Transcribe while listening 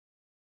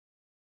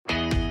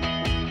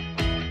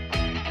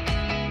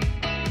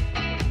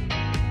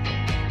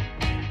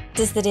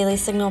This is the Daily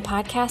Signal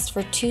podcast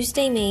for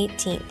Tuesday, May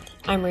 18th.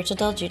 I'm Rachel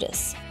Del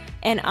Giudice.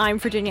 And I'm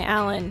Virginia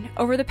Allen.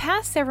 Over the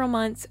past several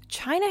months,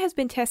 China has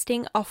been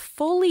testing a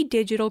fully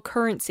digital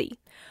currency.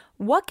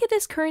 What could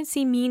this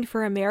currency mean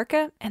for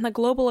America and the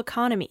global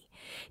economy?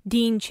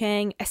 Dean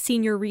Chang, a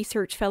senior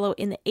research fellow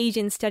in the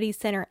Asian Studies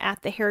Center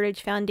at the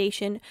Heritage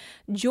Foundation,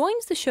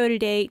 joins the show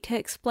today to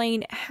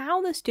explain how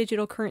this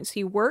digital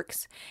currency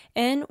works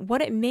and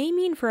what it may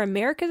mean for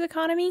America's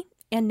economy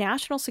and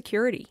national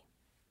security.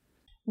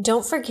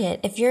 Don't forget,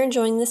 if you're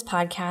enjoying this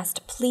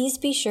podcast, please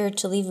be sure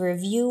to leave a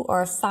review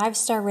or a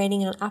 5-star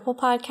rating on Apple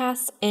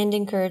Podcasts and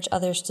encourage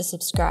others to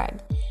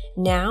subscribe.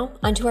 Now,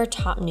 onto our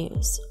top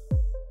news.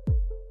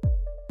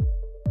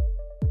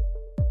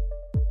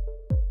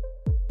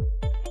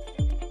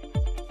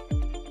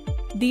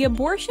 The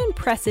abortion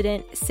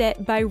precedent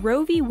set by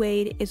Roe v.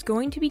 Wade is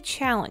going to be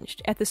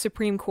challenged at the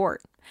Supreme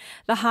Court.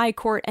 The High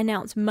Court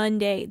announced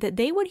Monday that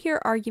they would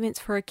hear arguments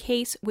for a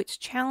case which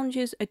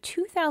challenges a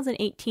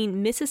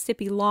 2018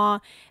 Mississippi law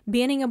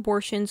banning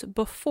abortions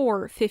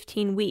before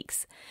 15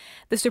 weeks.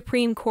 The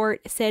Supreme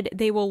Court said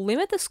they will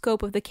limit the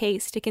scope of the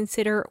case to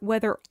consider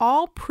whether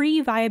all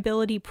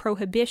pre-viability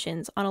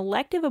prohibitions on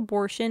elective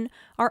abortion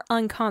are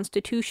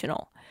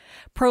unconstitutional.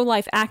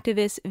 Pro-life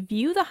activists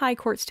view the High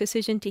Court's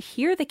decision to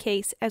hear the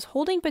case as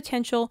holding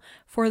potential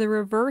for the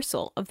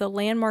reversal of the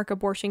landmark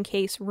abortion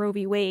case Roe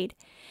v. Wade.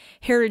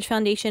 Heritage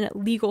Foundation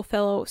legal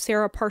fellow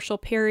Sarah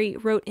Parshall-Perry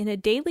wrote in a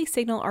Daily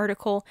Signal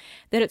article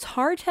that it's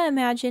hard to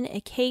imagine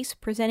a case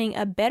presenting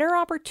a better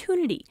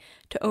opportunity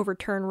to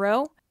overturn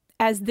Roe,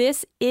 as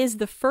this is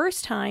the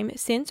first time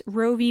since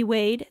Roe v.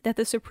 Wade that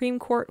the Supreme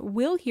Court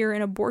will hear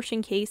an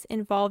abortion case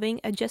involving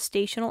a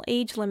gestational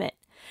age limit.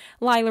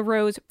 Lila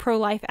Rose,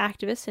 pro-life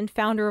activist and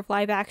founder of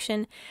Live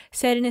Action,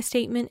 said in a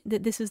statement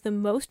that this is the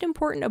most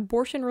important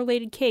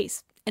abortion-related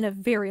case in a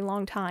very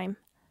long time.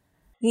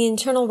 The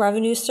Internal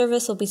Revenue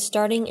Service will be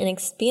starting an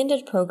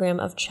expanded program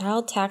of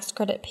child tax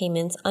credit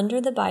payments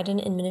under the Biden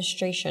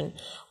administration,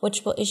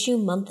 which will issue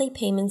monthly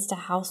payments to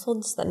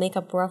households that make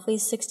up roughly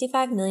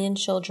 65 million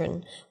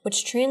children,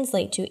 which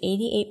translate to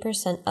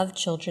 88% of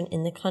children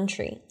in the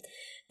country.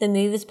 The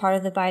move is part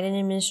of the Biden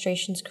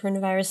administration's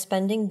coronavirus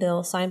spending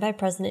bill signed by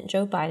President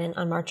Joe Biden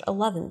on March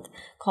 11th,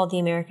 called the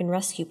American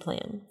Rescue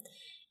Plan.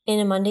 In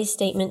a Monday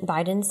statement,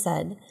 Biden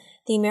said,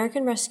 "The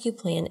American Rescue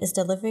Plan is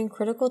delivering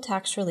critical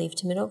tax relief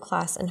to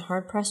middle-class and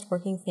hard-pressed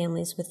working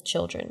families with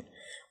children.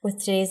 With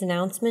today's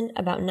announcement,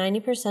 about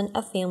 90%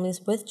 of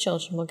families with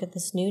children will get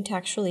this new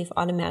tax relief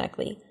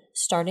automatically,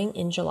 starting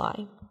in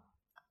July."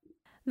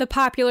 The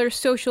popular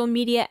social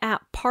media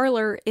app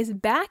Parler is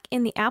back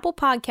in the Apple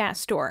Podcast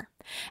Store.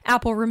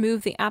 Apple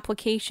removed the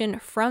application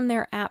from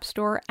their App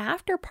Store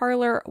after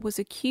Parler was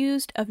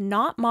accused of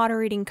not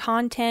moderating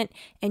content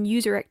and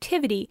user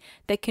activity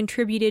that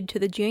contributed to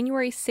the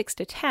January 6th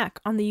attack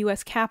on the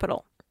U.S.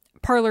 Capitol.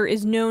 Parler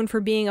is known for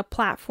being a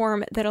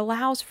platform that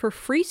allows for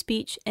free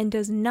speech and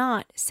does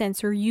not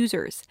censor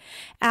users.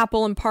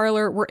 Apple and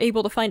Parler were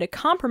able to find a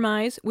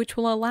compromise which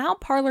will allow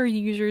Parler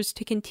users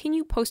to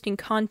continue posting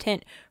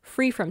content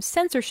free from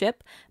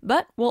censorship,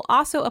 but will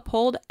also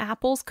uphold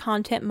Apple's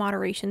content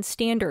moderation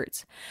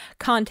standards.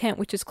 Content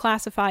which is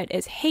classified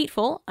as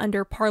hateful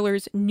under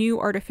Parler's new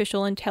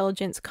artificial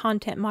intelligence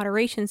content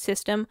moderation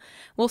system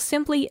will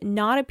simply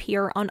not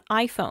appear on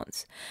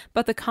iPhones,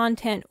 but the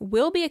content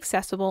will be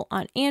accessible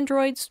on Androids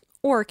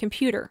or a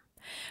computer.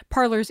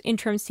 Parler's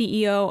interim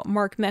CEO,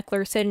 Mark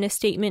Meckler, said in a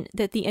statement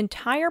that the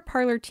entire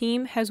Parler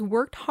team has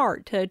worked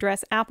hard to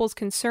address Apple's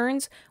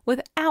concerns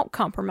without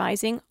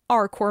compromising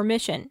our core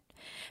mission.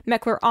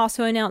 Meckler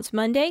also announced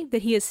Monday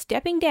that he is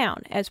stepping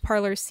down as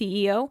Parler's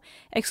CEO,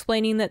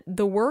 explaining that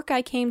the work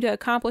I came to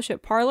accomplish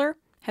at Parler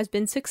has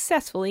been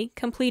successfully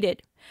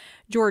completed.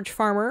 George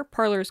Farmer,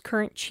 Parler's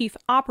current chief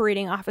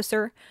operating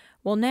officer,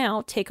 will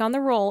now take on the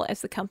role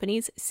as the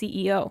company's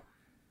CEO.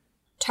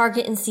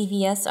 Target and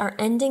CVS are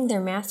ending their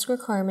mask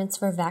requirements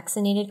for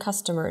vaccinated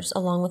customers,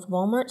 along with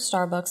Walmart,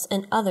 Starbucks,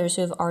 and others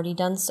who have already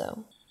done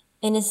so.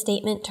 In a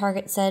statement,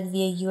 Target said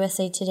via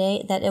USA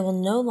Today that it will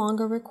no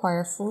longer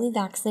require fully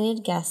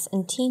vaccinated guests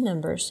and team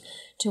members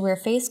to wear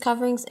face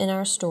coverings in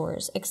our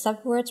stores,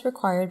 except where it's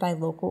required by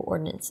local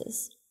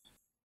ordinances.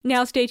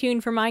 Now stay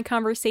tuned for my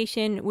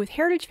conversation with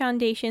Heritage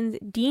Foundation's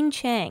Dean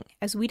Chang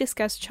as we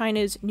discuss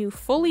China's new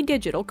fully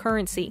digital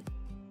currency.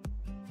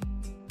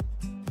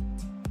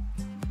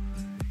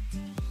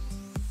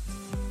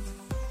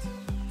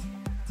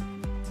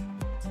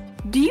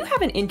 Do you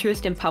have an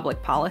interest in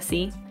public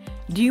policy?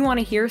 Do you want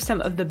to hear some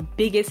of the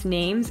biggest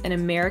names in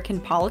American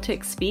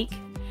politics speak?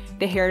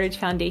 The Heritage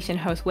Foundation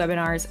hosts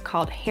webinars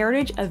called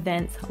Heritage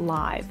Events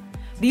Live.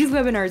 These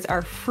webinars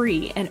are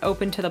free and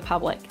open to the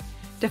public.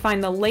 To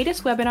find the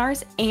latest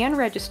webinars and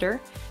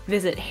register,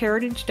 visit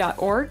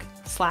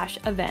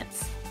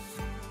heritage.org/events.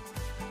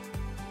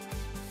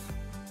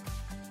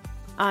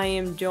 I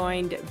am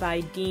joined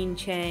by Dean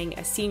Chang,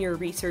 a senior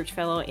research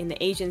fellow in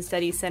the Asian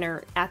Studies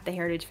Center at the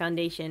Heritage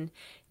Foundation.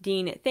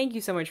 Dean, thank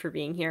you so much for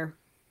being here.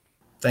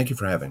 Thank you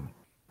for having me.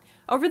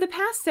 Over the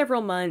past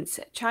several months,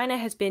 China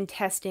has been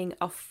testing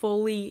a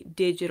fully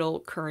digital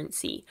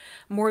currency.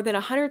 More than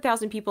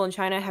 100,000 people in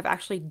China have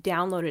actually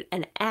downloaded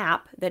an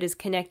app that is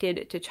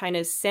connected to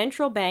China's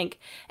central bank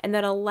and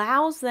that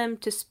allows them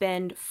to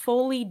spend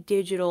fully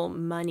digital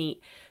money.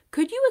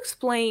 Could you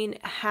explain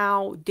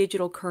how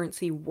digital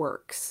currency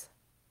works?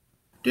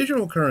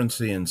 Digital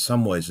currency, in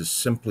some ways, is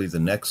simply the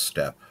next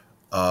step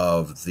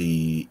of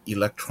the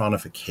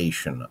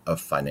electronification of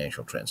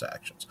financial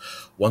transactions.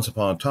 Once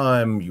upon a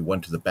time, you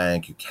went to the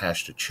bank, you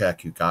cashed a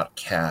check, you got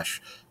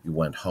cash, you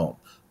went home.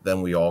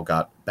 Then we all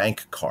got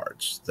bank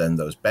cards. Then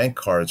those bank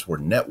cards were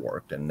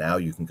networked, and now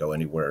you can go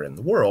anywhere in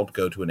the world,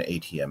 go to an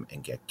ATM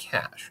and get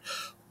cash.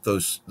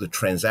 The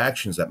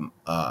transactions that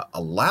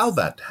allow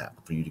that to happen,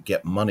 for you to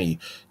get money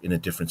in a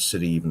different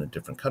city, even a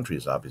different country,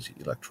 is obviously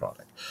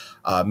electronic.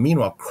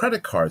 Meanwhile,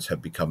 credit cards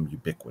have become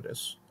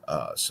ubiquitous,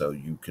 so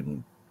you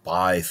can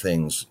buy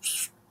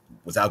things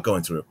without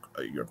going through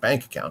your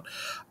bank account,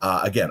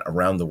 again,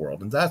 around the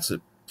world. And that's a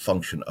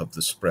function of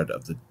the spread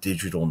of the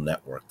digital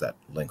network that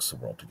links the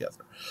world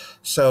together.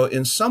 So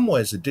in some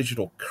ways, a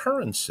digital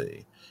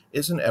currency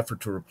is an effort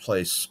to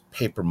replace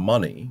paper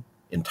money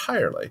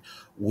entirely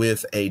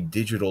with a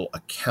digital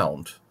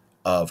account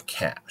of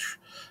cash.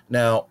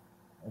 Now,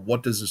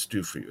 what does this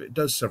do for you? It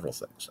does several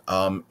things.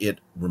 It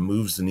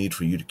removes the need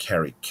for you to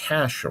carry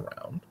cash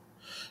around.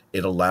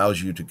 It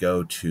allows you to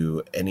go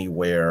to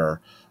anywhere,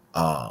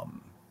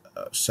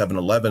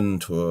 7-Eleven,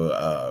 to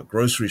a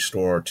grocery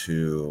store,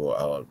 to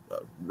a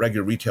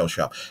regular retail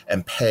shop,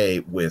 and pay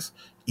with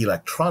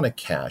electronic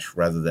cash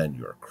rather than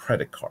your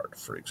credit card,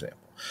 for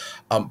example.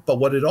 But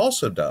what it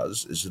also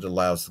does is it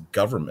allows the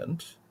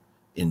government,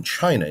 in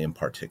China in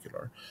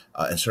particular,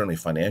 and certainly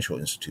financial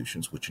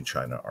institutions, which in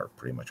China are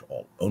pretty much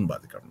all owned by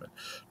the government,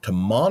 to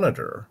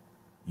monitor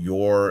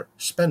your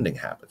spending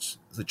habits.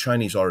 The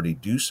Chinese already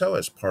do so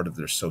as part of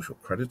their social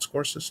credit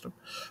score system.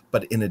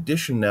 But in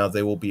addition, now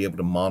they will be able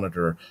to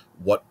monitor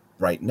what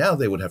right now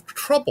they would have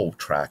trouble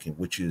tracking,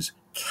 which is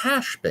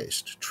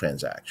cash-based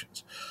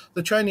transactions.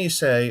 The Chinese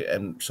say,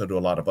 and so do a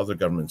lot of other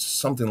governments,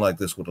 something like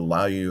this would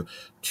allow you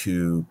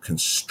to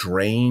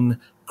constrain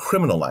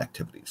criminal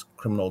activities.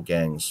 Criminal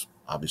gangs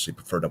obviously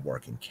prefer to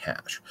work in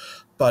cash.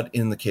 But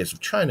in the case of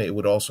China, it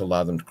would also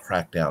allow them to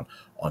crack down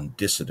on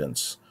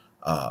dissidents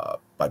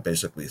by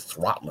basically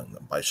throttling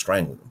them, by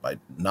strangling them, by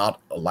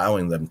not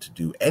allowing them to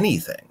do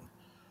anything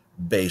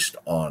based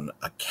on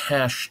a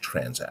cash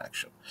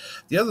transaction.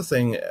 The other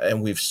thing,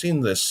 and we've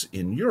seen this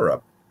in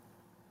Europe,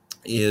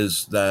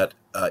 is that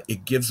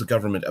it gives the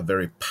government a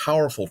very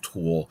powerful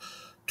tool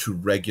to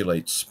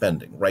regulate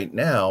spending. Right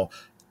now,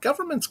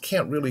 governments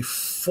can't really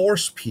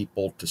force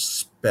people to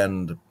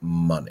spend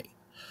money.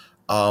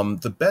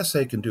 The best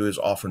they can do is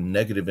offer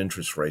negative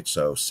interest rates,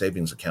 so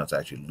savings accounts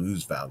actually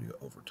lose value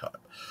over time.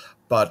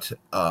 But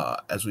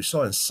as we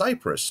saw in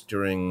Cyprus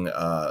during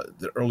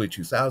the early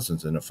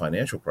 2000s in a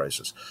financial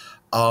crisis,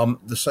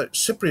 the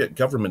Cypriot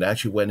government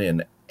actually went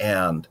in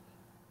and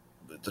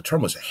the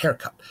term was a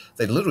haircut.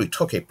 They literally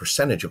took a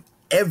percentage of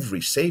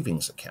every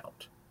savings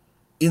account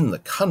in the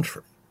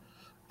country.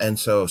 And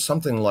so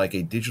something like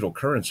a digital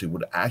currency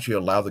would actually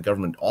allow the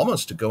government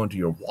almost to go into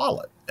your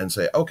wallet and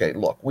say, okay,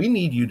 look, we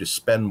need you to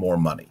spend more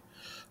money.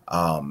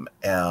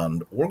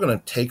 And we're going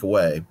to take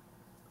away,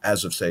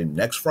 as of, say,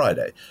 next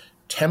Friday,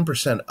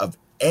 10% of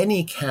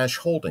any cash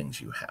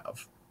holdings you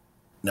have.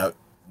 Now,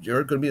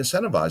 you're going to be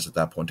incentivized at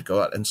that point to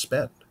go out and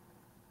spend.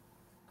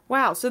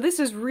 Wow, so this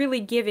is really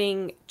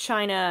giving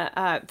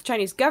China, the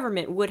Chinese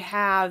government would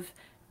have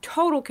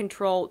total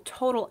control,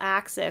 total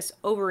access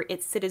over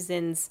its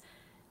citizens'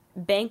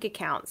 bank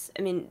accounts.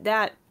 I mean,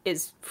 that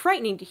is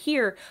frightening to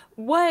hear.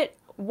 What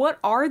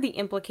are the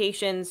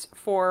implications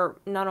for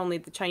not only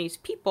the Chinese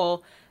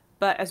people,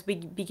 but as we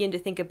begin to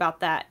think about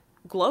that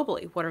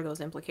globally, what are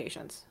those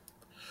implications?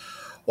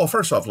 Well,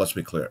 first off, let's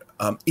be clear.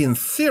 In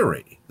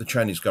theory, the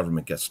Chinese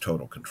government gets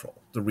total control.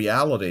 The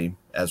reality,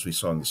 as we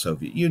saw in the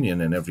Soviet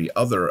Union and every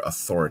other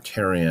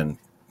authoritarian,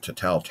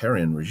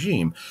 totalitarian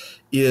regime,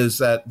 is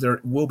that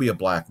there will be a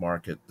black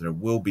market. There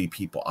will be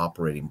people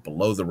operating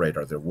below the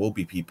radar. There will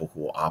be people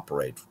who will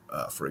operate,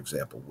 for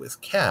example,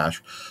 with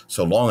cash,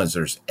 so long as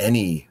there's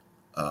any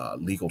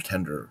legal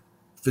tender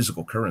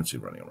physical currency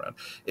running around.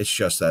 It's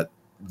just that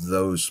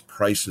those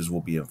prices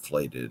will be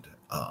inflated.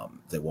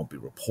 They won't be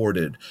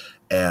reported,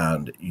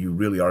 and you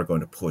really are going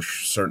to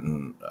push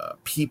certain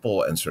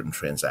people and certain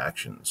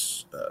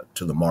transactions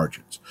to the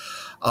margins.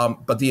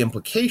 But the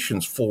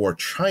implications for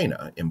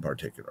China in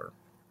particular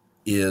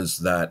is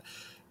that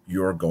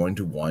you're going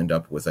to wind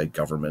up with a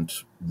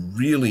government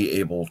really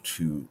able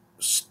to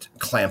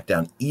clamp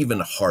down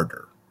even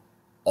harder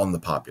on the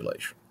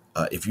population.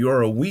 If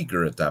you're a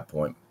Uyghur at that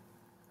point,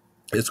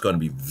 it's going to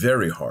be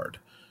very hard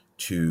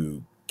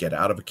to get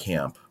out of a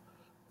camp,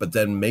 but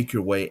then make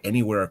your way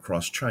anywhere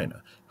across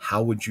China.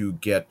 How would you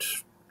get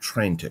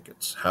train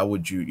tickets? How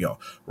would you,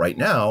 right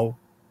now,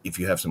 if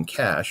you have some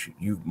cash,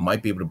 you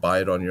might be able to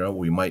buy it on your own,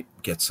 or you might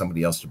get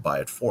somebody else to buy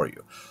it for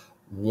you.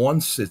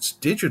 Once it's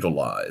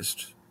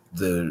digitalized,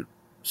 the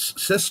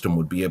system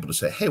would be able to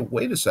say, hey,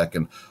 wait a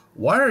second,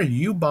 why are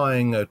you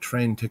buying a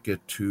train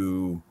ticket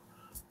to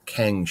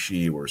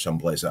Kangxi or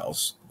someplace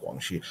else,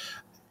 Guangxi,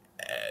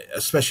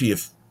 especially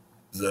if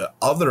the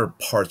other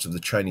parts of the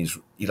Chinese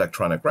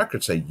electronic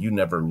record say you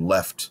never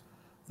left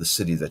the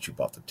city that you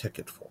bought the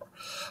ticket for.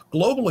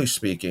 Globally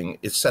speaking,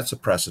 it sets a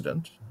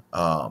precedent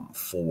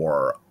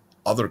for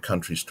other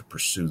countries to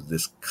pursue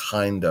this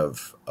kind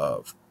of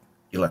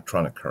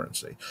electronic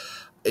currency.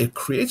 It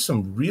creates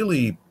some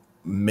really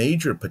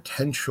major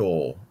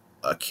potential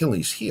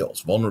Achilles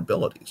heels,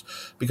 vulnerabilities,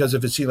 because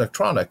if it's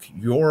electronic,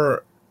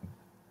 your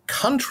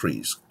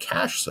country's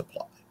cash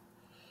supply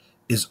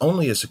is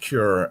only as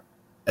secure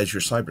as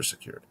your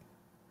cybersecurity.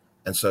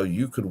 And so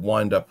you could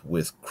wind up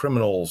with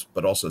criminals,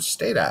 but also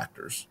state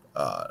actors,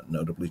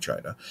 notably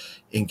China,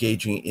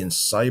 engaging in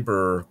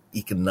cyber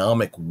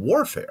economic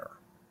warfare,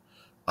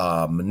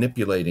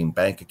 manipulating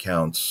bank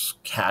accounts,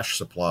 cash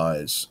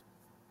supplies.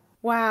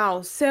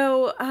 Wow.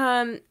 So,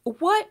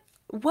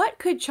 what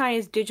could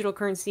China's digital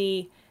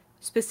currency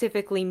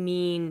specifically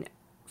mean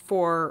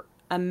for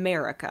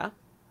America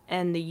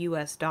and the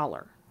U.S.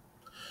 dollar?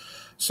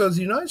 So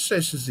the United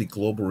States is the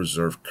global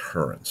reserve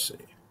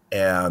currency,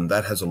 and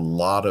that has a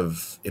lot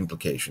of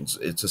implications.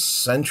 It's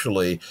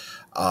essentially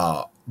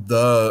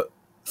the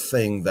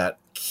thing that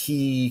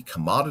key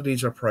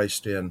commodities are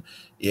priced in.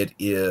 It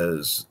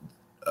is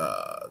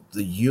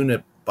the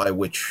unit by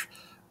which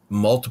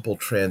multiple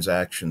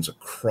transactions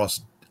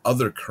across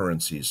other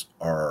currencies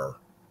are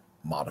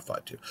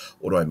modified to.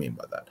 What do I mean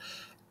by that?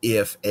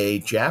 If a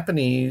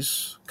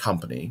Japanese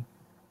company,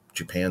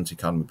 Japan's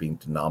economy being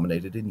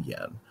denominated in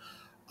yen,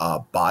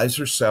 buys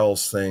or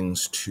sells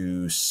things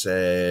to,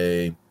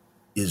 say,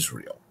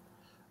 Israel,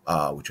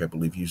 which I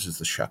believe uses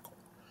the shekel,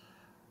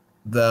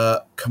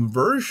 the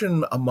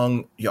conversion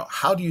among,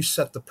 how do you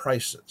set the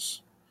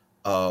prices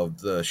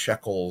of the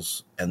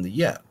shekels and the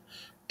yen?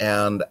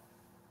 And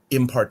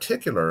in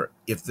particular,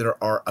 if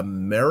there are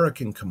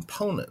American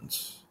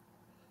components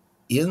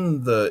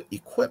in the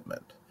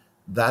equipment,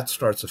 that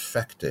starts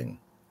affecting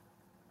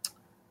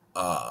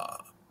all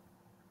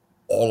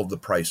of the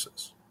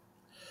prices.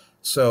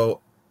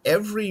 So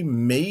every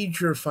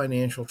major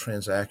financial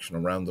transaction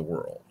around the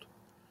world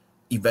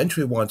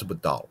eventually winds up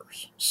with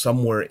dollars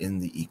somewhere in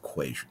the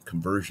equation,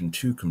 conversion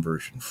to,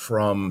 conversion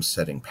from,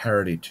 setting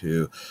parity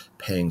to,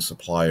 paying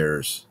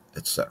suppliers,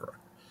 etc.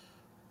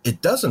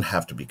 It doesn't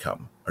have to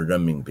become a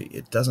renminbi.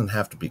 It doesn't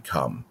have to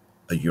become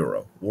a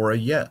euro or a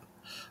yen.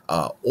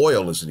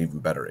 Oil is an even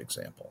better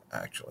example,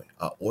 actually.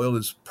 Oil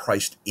is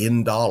priced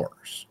in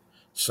dollars.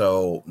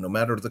 So no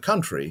matter the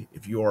country,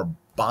 if you are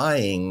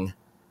buying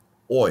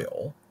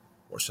oil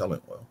or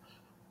selling oil,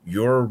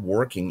 you're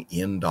working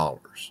in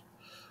dollars.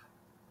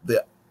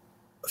 The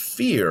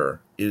fear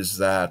is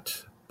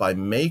that by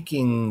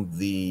making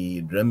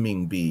the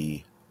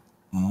renminbi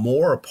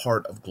more a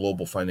part of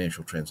global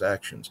financial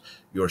transactions,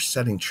 you're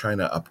setting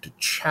China up to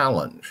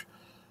challenge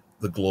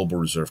the global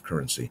reserve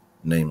currency,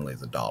 namely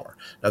the dollar.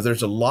 Now,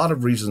 there's a lot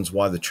of reasons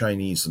why the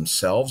Chinese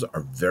themselves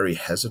are very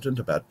hesitant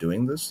about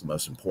doing this, the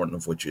most important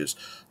of which is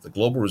the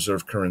global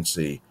reserve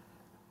currency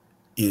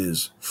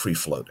is free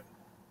floating.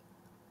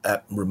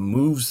 That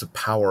removes the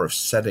power of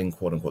setting,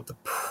 quote unquote, the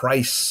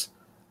price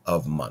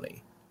of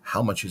money.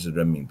 How much is a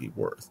renminbi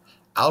worth?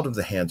 Out of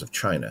the hands of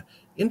China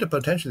into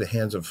potentially the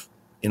hands of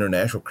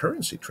international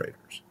currency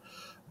traders.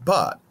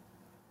 But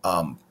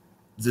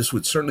this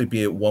would certainly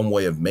be one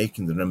way of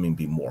making the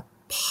renminbi more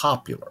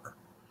popular.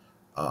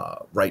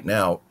 Right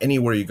now,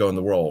 anywhere you go in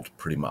the world,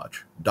 pretty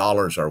much,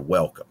 dollars are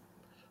welcome.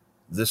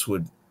 This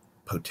would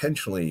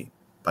potentially,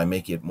 by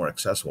making it more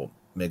accessible,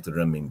 make the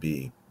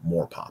renminbi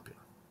more popular.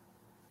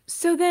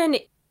 So then,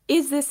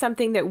 is this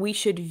something that we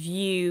should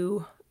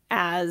view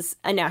as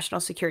a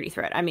national security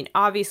threat? I mean,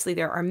 obviously,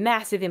 there are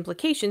massive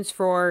implications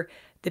for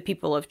the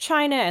people of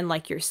China. And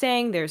like you're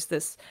saying, there's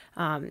this,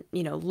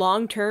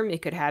 long term,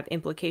 it could have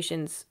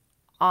implications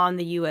on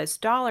the US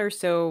dollar.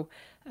 So,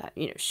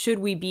 should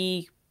we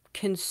be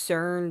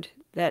concerned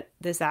that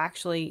this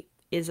actually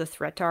is a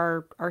threat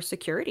to our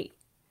security?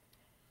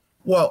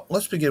 Well,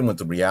 let's begin with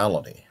the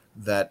reality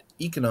that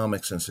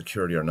economics and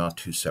security are not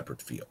two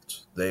separate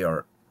fields. They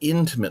are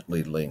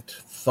intimately linked,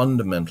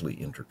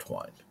 fundamentally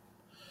intertwined.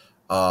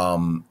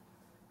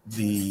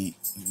 The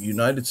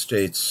United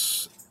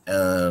States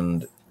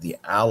and the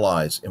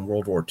Allies in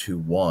World War II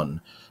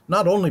won,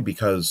 not only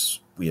because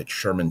we had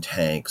Sherman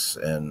tanks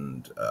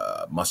and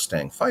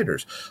Mustang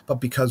fighters, but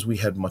because we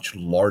had much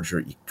larger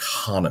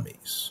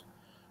economies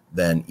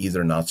than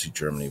either Nazi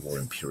Germany or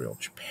Imperial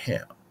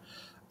Japan.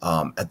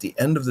 At the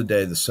end of the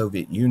day, the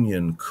Soviet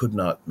Union could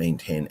not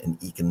maintain an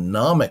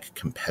economic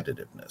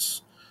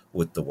competitiveness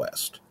with the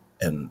West,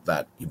 and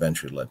that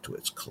eventually led to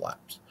its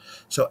collapse.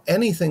 So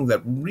anything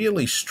that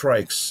really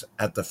strikes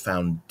at the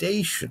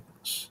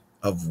foundations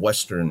of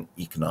Western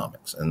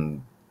economics,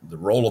 and the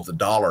role of the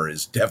dollar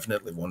is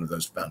definitely one of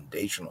those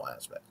foundational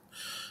aspects,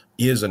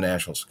 is a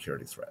national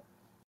security threat.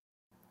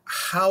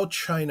 How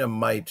China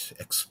might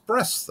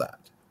express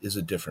that is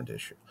a different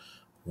issue.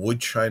 Would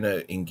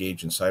China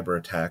engage in cyber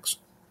attacks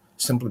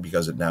simply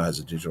because it now has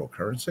a digital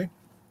currency,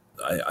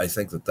 I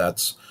think that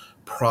that's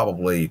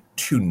probably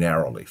too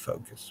narrowly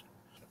focused.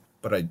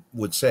 But I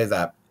would say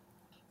that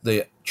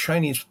the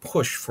Chinese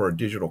push for a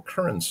digital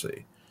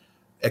currency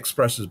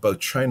expresses both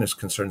China's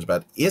concerns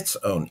about its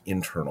own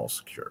internal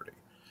security,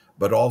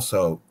 but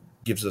also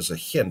gives us a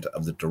hint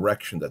of the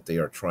direction that they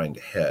are trying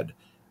to head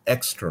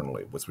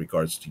externally with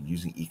regards to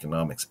using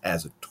economics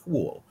as a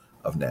tool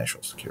of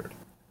national security.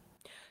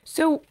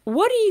 So,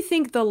 what do you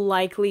think the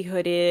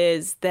likelihood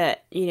is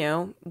that,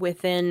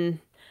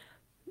 within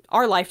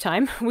our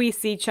lifetime, we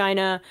see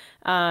China,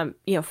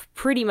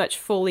 pretty much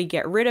fully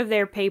get rid of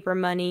their paper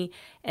money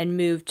and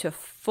move to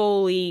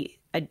fully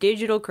a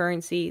digital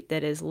currency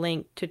that is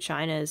linked to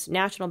China's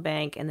national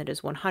bank and that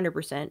is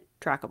 100%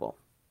 trackable?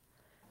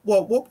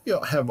 Well, what we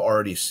have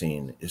already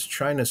seen is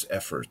China's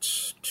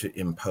efforts to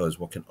impose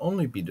what can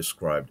only be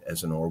described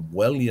as an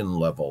Orwellian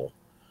level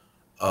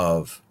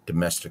of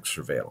domestic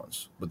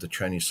surveillance with the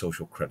Chinese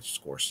social credit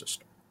score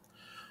system.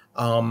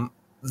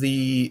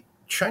 The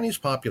Chinese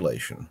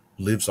population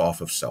lives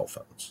off of cell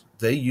phones.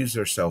 They use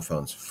their cell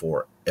phones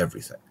for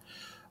everything,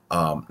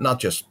 not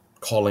just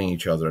calling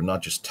each other,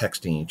 not just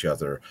texting each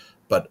other,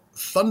 but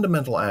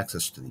fundamental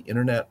access to the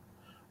internet,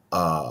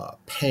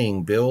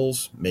 paying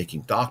bills,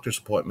 making doctor's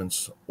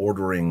appointments,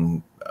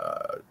 ordering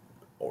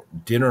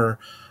dinner,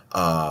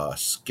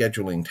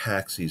 scheduling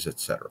taxis,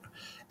 etc.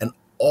 And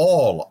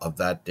all of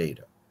that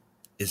data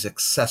is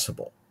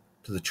accessible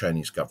to the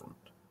Chinese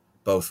government,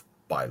 both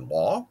by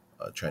law.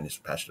 Chinese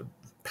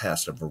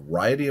passed a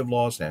variety of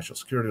laws, national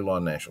security law,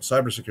 national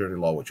cybersecurity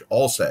law, which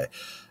all say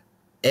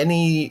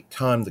any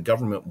time the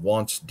government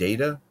wants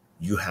data,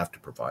 you have to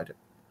provide it.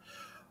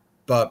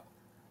 But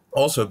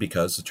also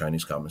because the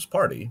Chinese Communist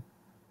Party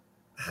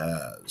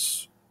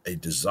has a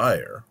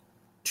desire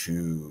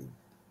to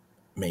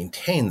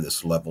maintain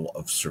this level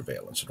of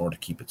surveillance in order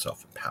to keep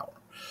itself in power.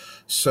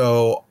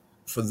 So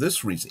for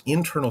this reason,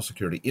 internal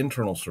security,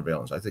 internal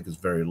surveillance, I think is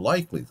very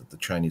likely that the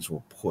Chinese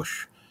will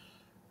push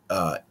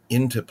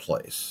into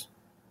place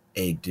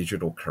a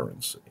digital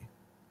currency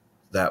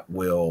that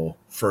will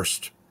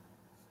first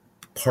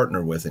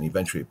partner with and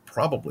eventually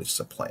probably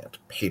supplant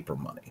paper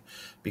money,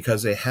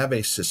 because they have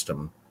a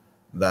system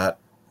that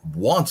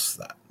wants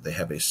that. They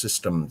have a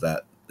system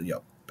that,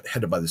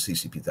 headed by the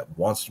CCP, that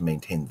wants to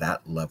maintain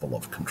that level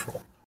of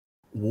control.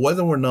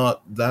 Whether or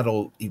not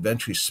that'll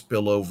eventually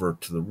spill over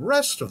to the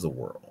rest of the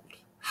world,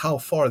 how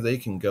far they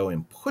can go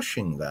in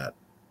pushing that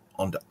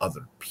onto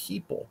other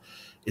people,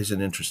 is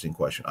an interesting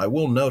question. I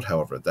will note,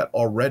 however, that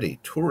already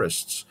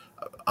tourists,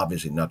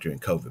 obviously not during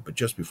COVID, but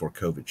just before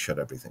COVID shut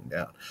everything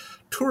down,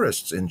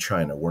 tourists in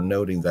China were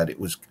noting that it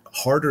was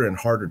harder and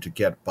harder to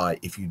get by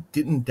if you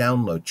didn't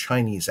download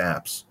Chinese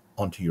apps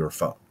onto your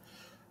phone.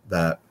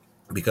 That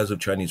because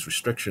of Chinese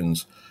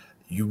restrictions,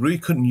 you really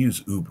couldn't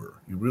use Uber.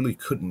 You really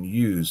couldn't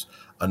use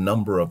a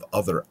number of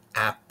other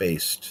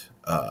app-based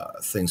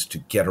things to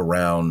get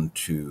around,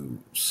 to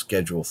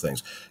schedule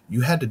things.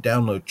 You had to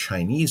download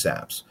Chinese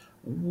apps,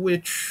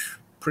 which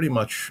pretty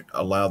much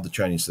allowed the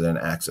Chinese to then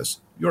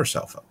access your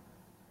cell phone.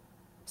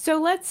 So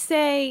let's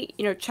say,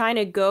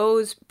 China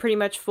goes pretty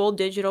much full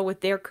digital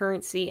with their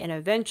currency, and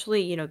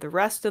eventually, the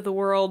rest of the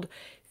world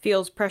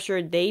feels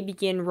pressured. They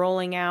begin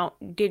rolling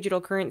out digital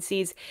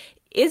currencies.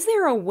 Is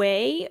there a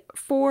way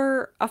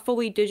for a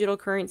fully digital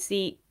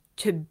currency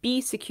to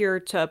be secure,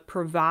 to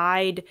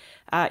provide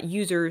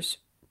users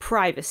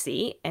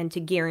privacy and to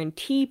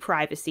guarantee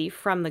privacy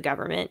from the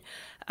government?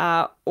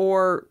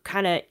 Or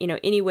kind of,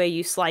 any way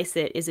you slice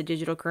it, is a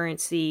digital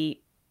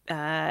currency,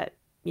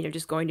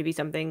 just going to be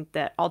something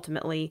that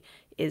ultimately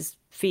is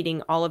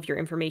feeding all of your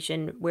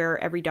information, where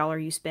every dollar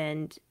you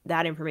spend,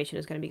 that information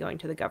is going to be going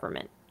to the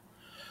government?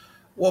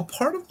 Well,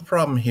 part of the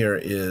problem here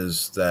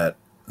is that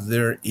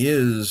there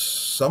is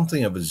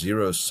something of a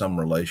zero-sum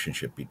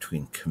relationship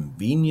between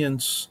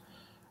convenience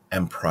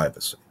and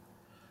privacy.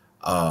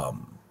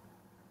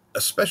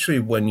 Especially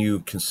when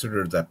you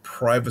consider that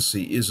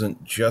privacy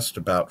isn't just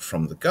about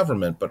from the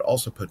government, but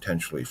also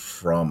potentially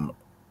from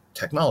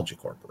technology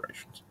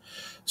corporations.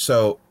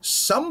 So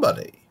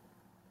somebody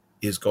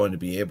is going to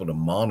be able to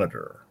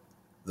monitor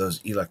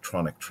those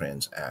electronic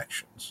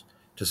transactions.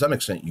 To some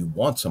extent, you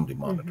want somebody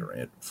monitoring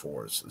it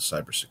for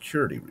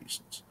cybersecurity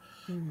reasons.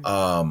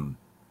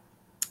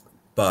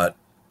 But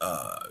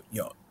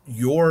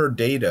your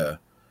data,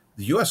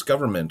 the U.S.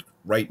 government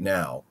right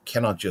now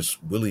cannot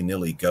just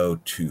willy-nilly go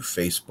to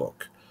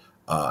Facebook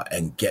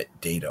and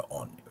get data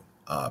on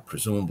you.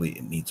 Presumably,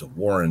 it needs a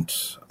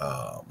warrant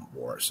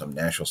or some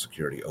national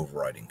security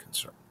overriding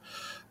concern.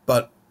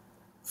 But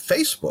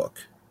Facebook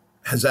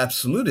has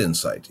absolute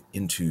insight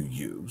into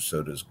you.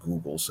 So does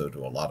Google. So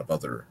do a lot of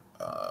other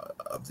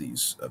of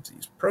these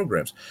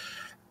programs,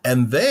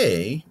 and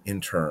they,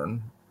 in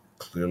turn,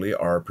 clearly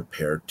are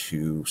prepared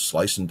to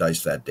slice and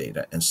dice that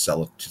data and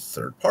sell it to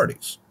third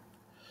parties.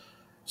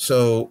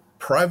 So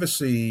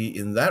privacy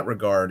in that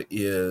regard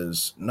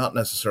is not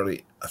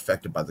necessarily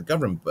affected by the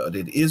government, but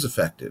it is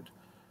affected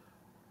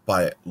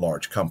by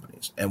large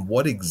companies. And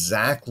what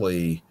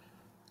exactly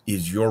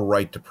is your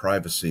right to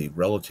privacy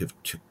relative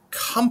to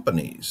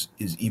companies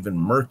is even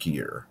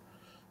murkier.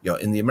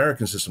 In the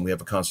American system, we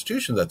have a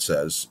constitution that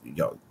says,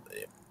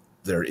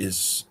 there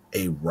is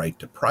a right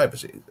to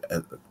privacy,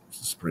 as the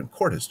Supreme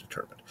Court has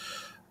determined.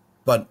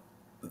 But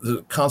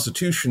the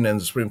Constitution and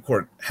the Supreme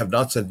Court have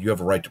not said you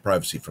have a right to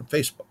privacy from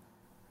Facebook.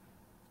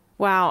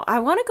 Wow. I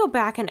want to go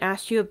back and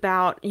ask you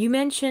about, you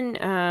mentioned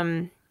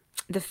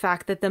the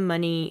fact that the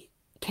money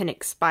can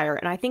expire.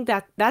 And I think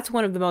that's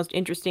one of the most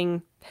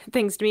interesting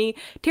things to me,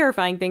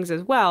 terrifying things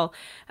as well.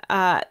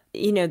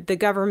 The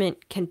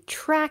government can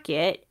track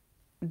it,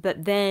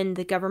 but then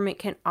the government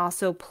can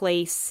also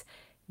place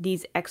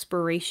these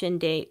expiration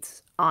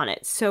dates on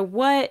it. So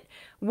what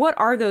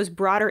are those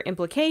broader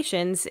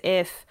implications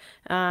if,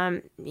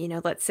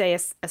 let's say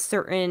a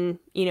certain,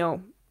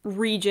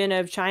 region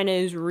of China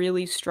is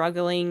really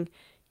struggling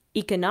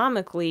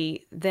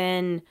economically,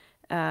 then,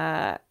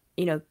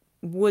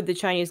 would the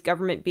Chinese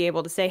government be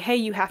able to say, hey,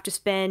 you have to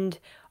spend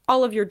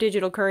all of your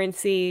digital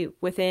currency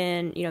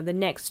within, the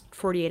next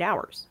 48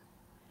 hours?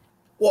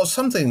 Well,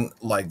 something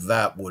like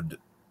that would,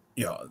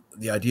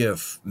 the idea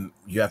of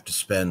you have to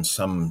spend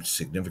some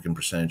significant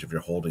percentage of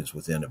your holdings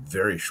within a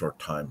very short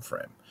time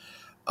frame,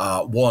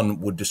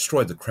 one would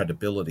destroy the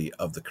credibility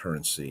of the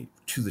currency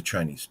to the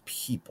Chinese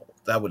people.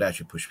 That would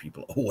actually push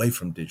people away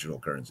from digital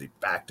currency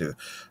back to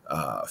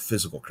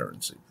physical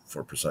currency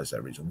for precisely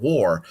that reason,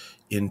 or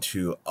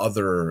into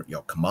other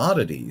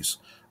commodities,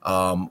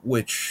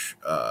 which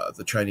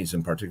the Chinese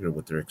in particular,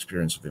 with their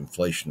experience of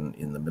inflation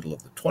in the middle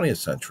of the 20th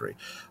century,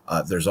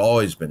 there's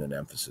always been an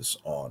emphasis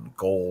on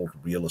gold,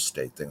 real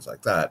estate, things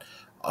like that,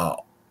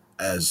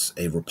 as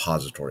a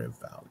repository of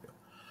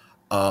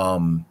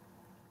value.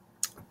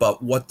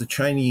 But what the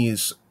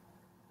Chinese,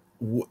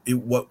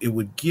 what it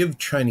would give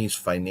Chinese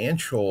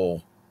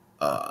financial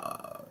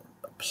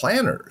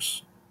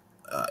planners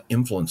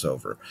influence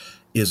over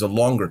is a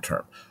longer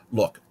term.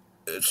 Look,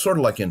 it's sort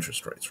of like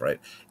interest rates, right?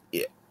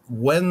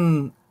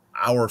 When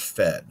our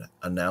Fed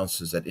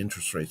announces that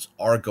interest rates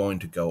are going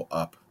to go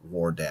up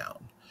or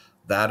down,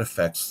 that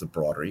affects the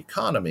broader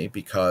economy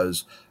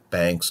because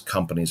banks,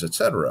 companies,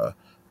 etc.,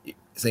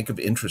 think of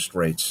interest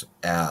rates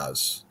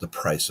as the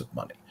price of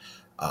money.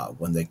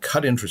 When they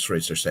cut interest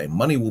rates, they're saying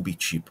money will be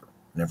cheaper.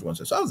 And everyone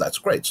says, oh, that's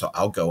great. So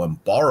I'll go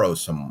and borrow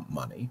some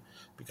money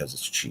because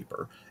it's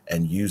cheaper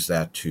and use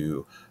that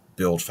to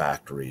build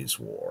factories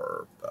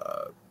or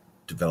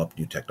develop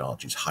new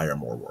technologies, hire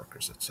more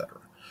workers, etc.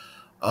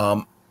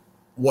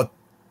 What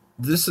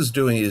this is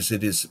doing is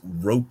it is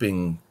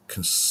roping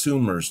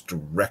consumers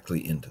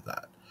directly into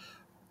that.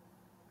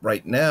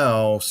 Right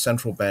now,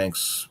 central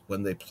banks,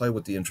 when they play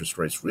with the interest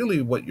rates,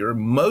 really what you're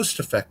most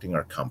affecting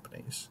are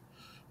companies.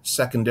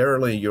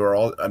 Secondarily, you're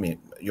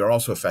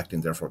also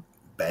affecting, therefore,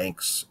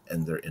 banks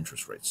and their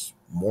interest rates.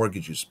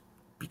 Mortgages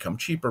become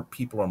cheaper.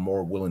 People are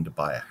more willing to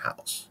buy a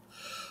house.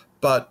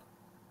 But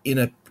in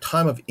a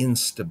time of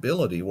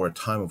instability or a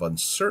time of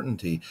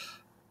uncertainty,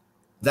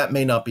 that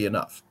may not be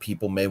enough.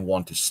 People may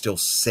want to still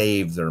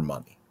save their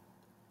money,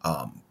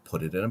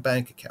 put it in a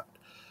bank account.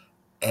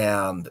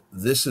 And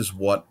this is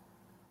what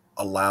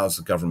allows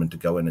the government to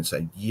go in and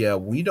say, yeah,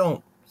 we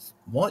don't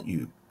want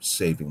you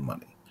saving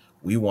money.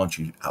 We want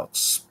you out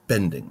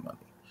spending money.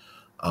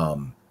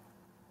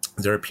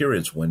 There are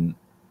periods when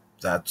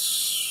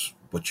that's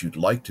what you'd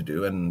like to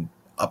do. And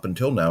up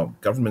until now,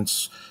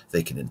 governments,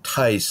 they can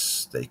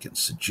entice, they can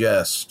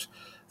suggest,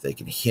 they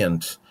can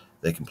hint,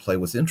 they can play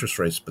with interest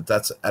rates, but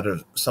that's at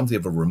something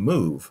of a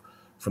remove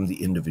from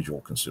the individual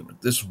consumer.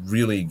 This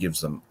really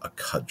gives them a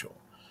cudgel.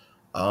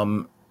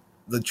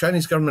 The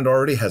Chinese government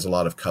already has a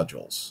lot of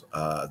cudgels.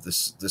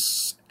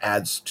 This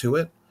adds to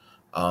it.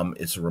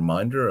 It's a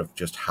reminder of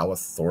just how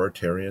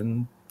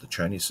authoritarian the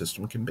Chinese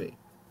system can be.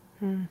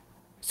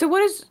 So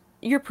what is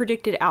your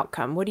predicted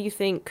outcome? What do you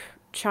think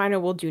China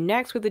will do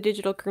next with the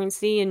digital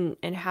currency,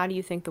 and how do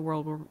you think the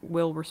world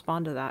will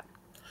respond to that?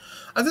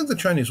 I think the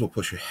Chinese will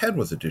push ahead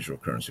with the digital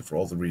currency for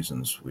all the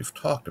reasons we've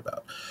talked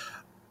about.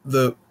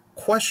 The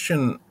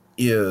question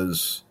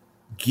is,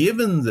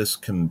 given this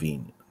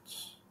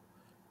convenience,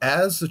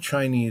 as the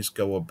Chinese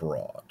go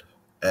abroad,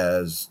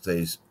 as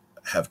they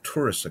have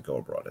tourists that go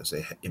abroad, as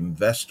they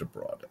invest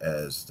abroad,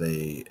 as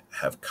they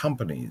have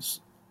companies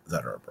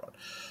that are abroad,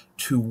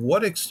 to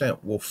what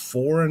extent will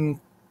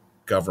foreign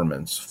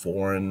governments,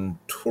 foreign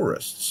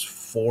tourists,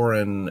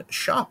 foreign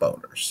shop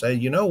owners say,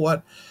 you know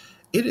what,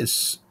 it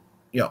is,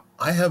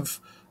 I have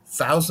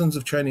thousands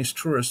of Chinese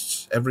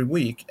tourists every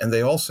week, and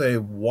they all say,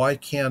 why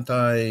can't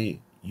I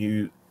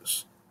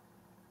use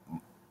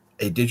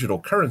a digital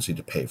currency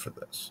to pay for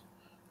this?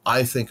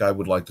 I think I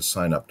would like to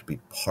sign up to be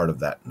part of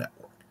that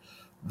network.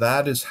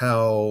 That is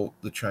how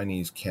the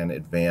Chinese can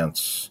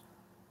advance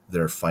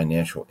their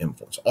financial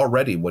influence.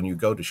 Already, when you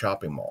go to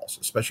shopping malls,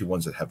 especially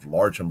ones that have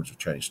large numbers of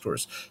Chinese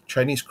tourists,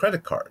 Chinese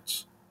credit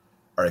cards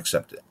are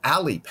accepted.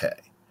 Alipay,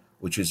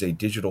 which is a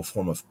digital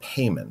form of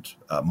payment,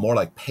 more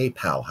like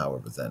PayPal,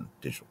 however, than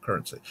digital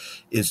currency,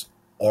 is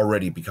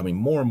already becoming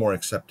more and more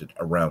accepted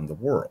around the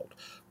world,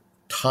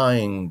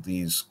 tying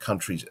these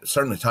countries,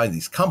 certainly tying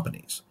these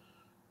companies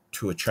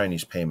to a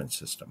Chinese payment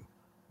system,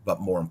 but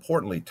more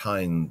importantly,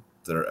 tying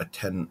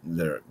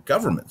their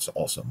governments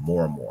also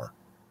more and more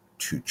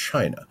to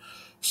China.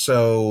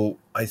 So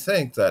I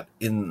think that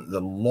in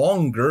the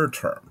longer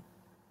term,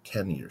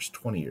 10 years,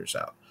 20 years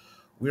out,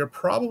 we are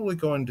probably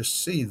going to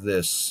see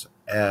this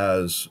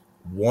as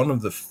one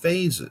of the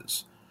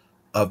phases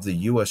of the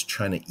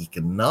U.S.-China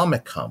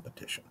economic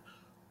competition.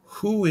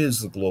 Who is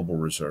the global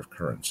reserve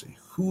currency?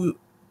 Who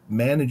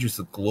manages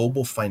the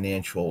global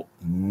financial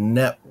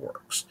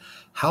networks?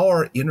 How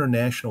are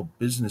international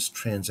business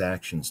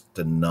transactions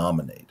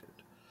denominated?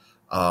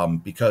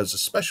 Because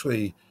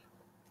especially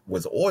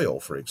with oil,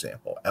 for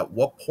example, at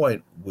what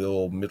point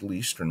will Middle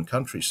Eastern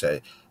countries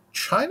say,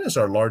 China is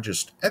our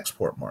largest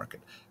export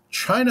market.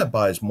 China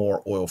buys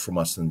more oil from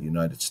us than the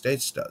United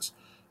States does.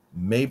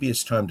 Maybe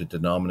it's time to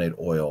denominate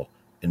oil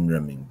in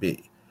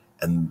renminbi.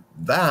 And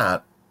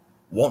that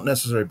won't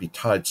necessarily be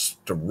tied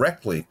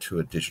directly to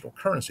a digital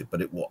currency,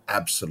 but it will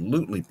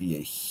absolutely be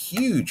a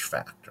huge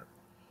factor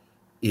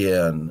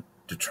in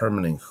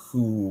determining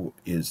who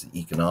is the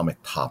economic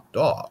top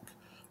dog,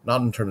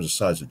 not in terms of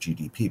size of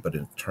GDP, but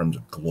in terms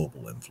of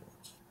global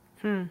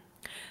influence.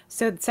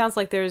 So it sounds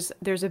like there's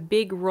a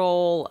big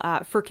role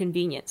for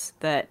convenience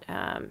that,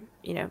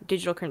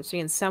 digital currency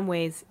in some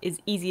ways is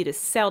easy to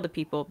sell to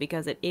people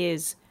because it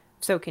is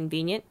so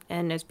convenient.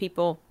 And as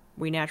people,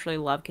 we naturally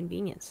love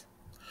convenience.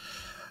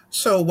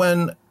 So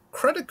when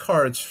credit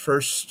cards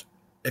first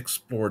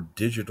explored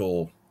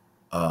digital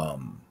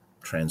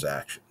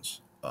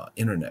transactions,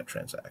 internet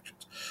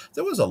transactions,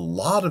 there was a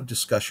lot of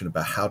discussion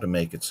about how to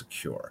make it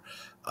secure.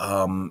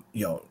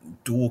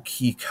 Dual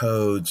key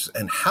codes,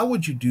 and how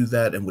would you do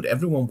that? And would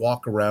everyone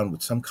walk around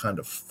with some kind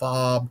of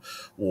fob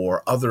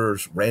or other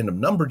random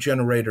number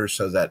generator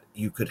so that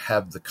you could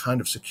have the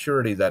kind of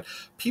security that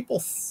people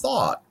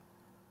thought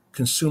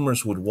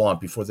consumers would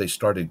want before they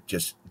started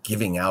just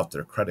giving out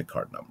their credit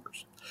card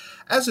numbers?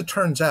 As it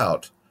turns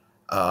out,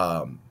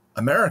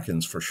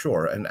 Americans for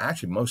sure, and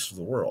actually most of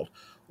the world,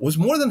 was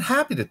more than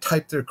happy to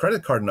type their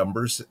credit card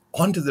numbers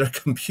onto their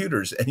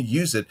computers and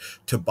use it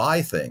to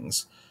buy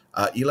things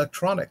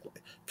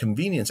electronically.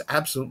 Convenience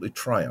absolutely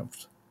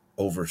triumphed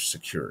over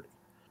security.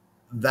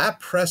 That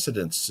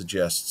precedent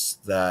suggests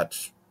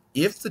that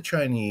if the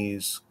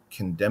Chinese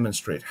can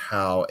demonstrate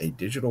how a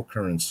digital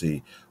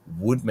currency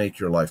would make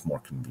your life more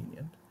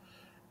convenient,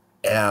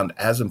 and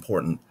as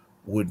important,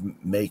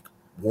 would make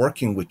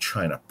working with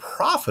China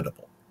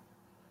profitable,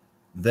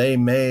 they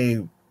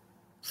may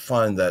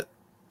find that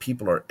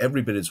people are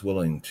every bit as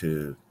willing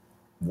to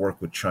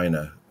work with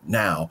China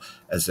now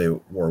as they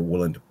were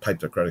willing to pipe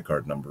their credit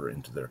card number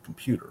into their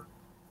computer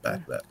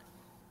back then.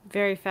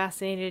 Very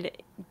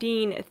fascinated.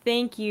 Dean,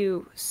 thank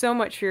you so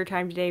much for your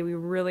time today. We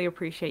really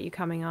appreciate you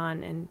coming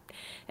on and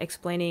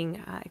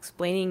explaining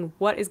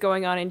what is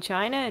going on in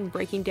China and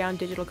breaking down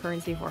digital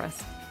currency for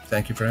us.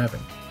 Thank you for having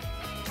me.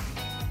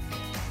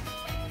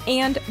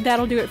 And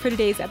that'll do it for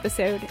today's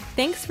episode.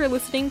 Thanks for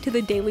listening to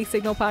the Daily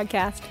Signal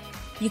podcast.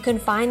 You can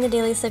find the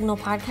Daily Signal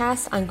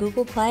podcast on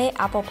Google Play,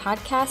 Apple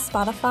Podcasts,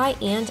 Spotify,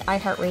 and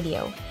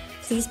iHeartRadio.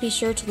 Please be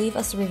sure to leave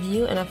us a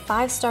review and a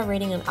 5-star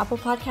rating on Apple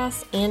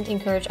Podcasts and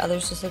encourage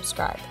others to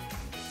subscribe.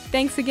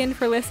 Thanks again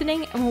for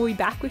listening, and we'll be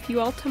back with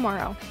you all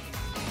tomorrow.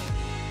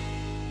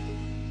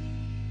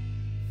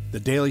 The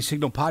Daily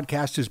Signal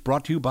podcast is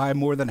brought to you by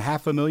more than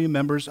 500,000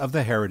 members of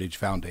the Heritage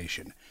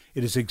Foundation.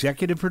 It is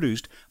executive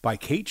produced by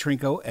Kate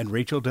Trinko and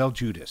Rachel Del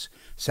Giudice.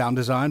 Sound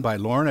design by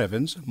Lauren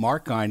Evans,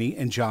 Mark Guiney,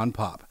 and John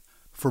Popp.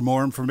 For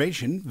more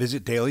information,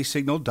 visit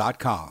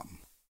dailysignal.com.